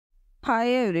Hi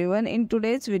everyone, in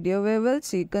today's video we will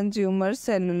see Consumer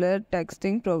Cellular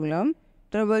texting problem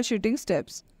troubleshooting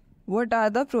steps. What are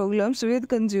the problems with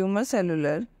Consumer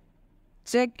Cellular?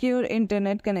 Check your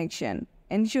internet connection.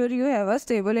 Ensure you have a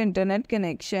stable internet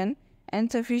connection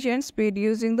and sufficient speed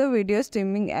using the video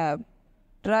streaming app.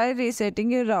 Try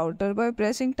resetting your router by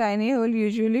pressing tiny hole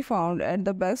usually found at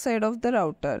the back side of the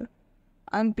router.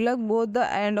 Unplug both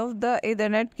the end of the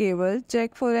Ethernet cable,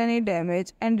 check for any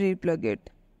damage and replug it.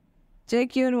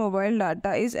 Check your mobile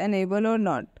data is enabled or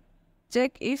not.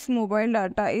 Check if mobile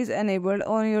data is enabled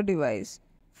on your device.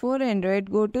 For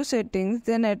Android, go to Settings,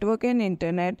 then Network and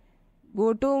Internet.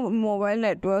 Go to Mobile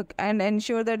Network and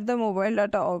ensure that the mobile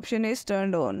data option is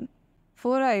turned on.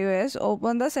 For iOS,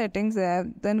 open the Settings app,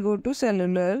 then go to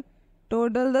Cellular.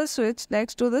 Toggle the switch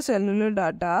next to the cellular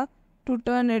data to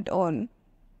turn it on.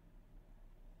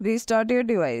 Restart your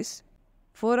device.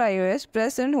 For iOS,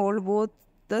 press and hold both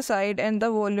the side and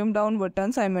the volume down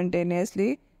button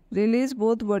simultaneously. Release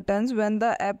both buttons when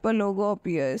the Apple logo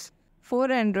appears.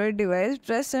 For Android device,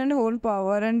 press and hold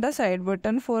power and the side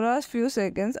button for a few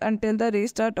seconds until the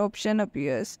restart option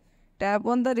appears. Tap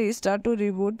on the restart to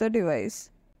reboot the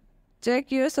device.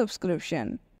 Check your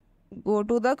subscription. Go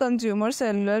to the Consumer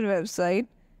Cellular website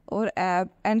or app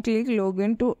and click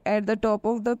Login at the top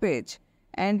of the page.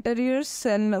 Enter your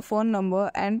cell phone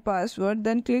number and password,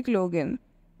 then click Login.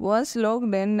 Once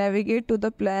logged in, navigate to the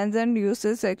Plans and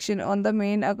Usage section on the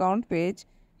main account page.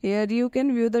 Here you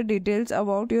can view the details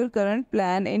about your current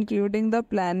plan, including the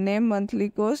plan name, monthly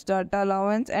cost, data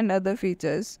allowance, and other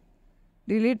features.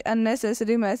 Delete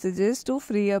unnecessary messages to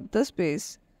free up the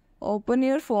space. Open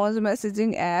your phone's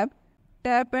messaging app.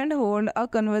 Tap and hold a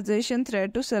conversation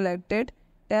thread to select it.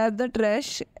 Tap the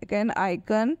trash can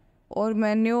icon or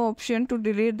menu option to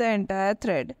delete the entire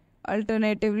thread.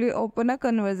 Alternatively, open a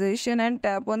conversation and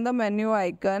tap on the menu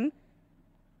icon.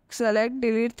 Select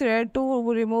delete thread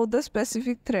to remove the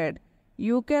specific thread.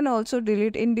 You can also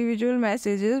delete individual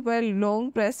messages by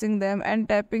long pressing them and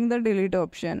tapping the delete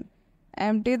option.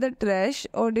 Empty the trash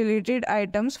or deleted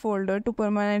items folder to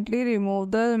permanently remove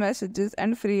the messages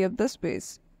and free up the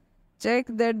space. Check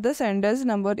that the sender's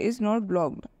number is not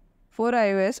blocked. For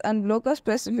iOS, unblock a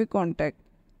specific contact.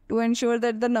 To ensure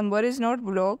that the number is not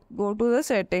blocked, go to the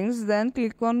settings, then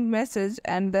click on message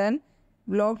and then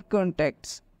blocked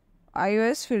contacts.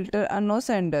 iOS filter unknown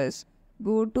senders.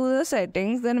 Go to the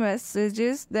settings, then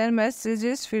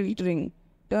messages filtering.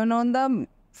 Turn on the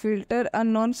filter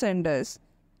unknown senders.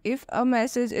 If a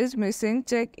message is missing,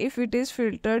 check if it is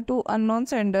filtered to unknown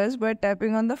senders by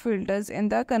tapping on the filters in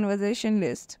the conversation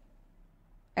list.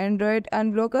 Android,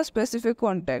 unblock a specific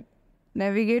contact.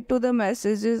 Navigate to the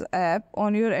Messages app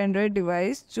on your Android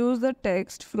device. Choose the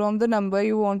text from the number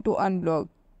you want to unblock.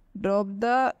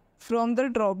 From the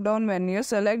drop-down menu,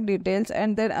 select Details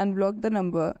and then unblock the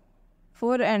number.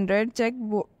 For Android, check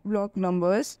Block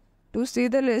Numbers. To see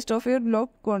the list of your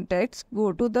blocked contacts,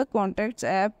 go to the Contacts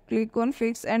app, click on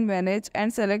Fix and Manage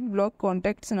and select Block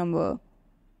Contacts Number.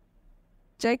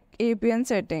 Check APN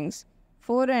settings.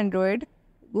 For Android,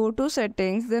 go to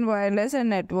Settings, then Wireless and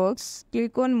Networks.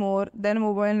 Click on More, then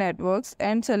Mobile Networks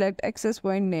and select Access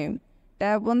Point Name.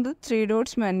 Tap on the three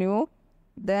dots menu,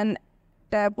 then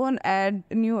tap on Add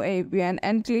New APN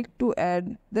and click to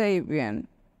add the APN.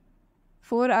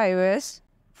 For iOS,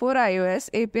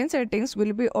 APN settings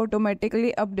will be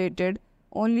automatically updated.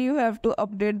 Only you have to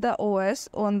update the OS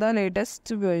on the latest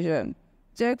version.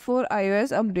 Check for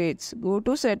iOS updates. Go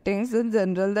to Settings, then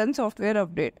General, then Software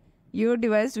Update. Your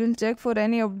device will check for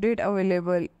any update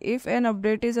available. If an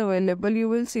update is available, you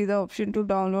will see the option to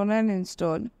download and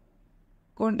install.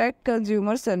 Contact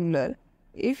Consumer Cellular.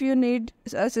 If you need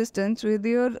assistance with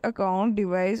your account,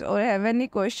 device, or have any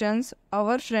questions,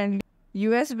 our friendly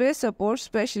US-based support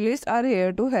specialists are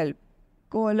here to help.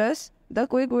 Call us. The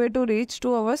quick way to reach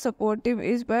to our support team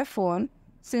is by phone.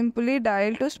 Simply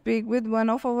dial to speak with one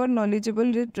of our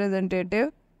knowledgeable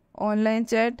representatives. Online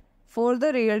chat. For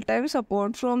the real-time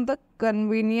support from the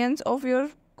convenience of your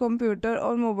computer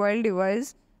or mobile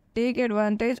device, take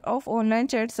advantage of online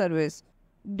chat service.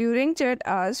 During chat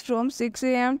hours from 6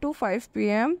 a.m. to 5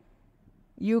 p.m.,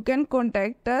 you can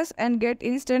contact us and get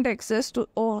instant access to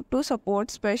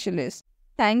support specialists.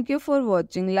 Thank you for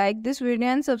watching. Like this video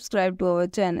and subscribe to our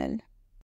channel.